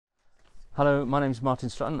Hello, my name is Martin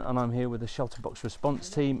Strutton and I'm here with the ShelterBox response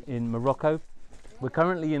team in Morocco. We're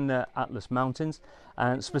currently in the Atlas Mountains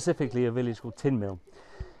and specifically a village called Tin Mill.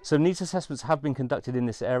 So needs assessments have been conducted in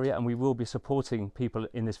this area and we will be supporting people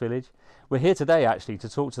in this village. We're here today actually to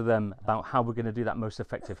talk to them about how we're going to do that most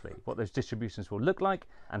effectively, what those distributions will look like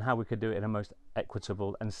and how we could do it in a most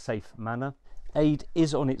equitable and safe manner. Aid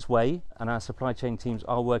is on its way and our supply chain teams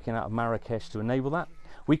are working out of Marrakesh to enable that.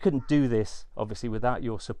 We couldn't do this obviously without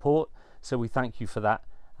your support, so we thank you for that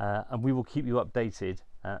and we will keep you updated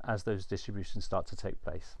as those distributions start to take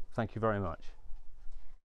place. Thank you very much.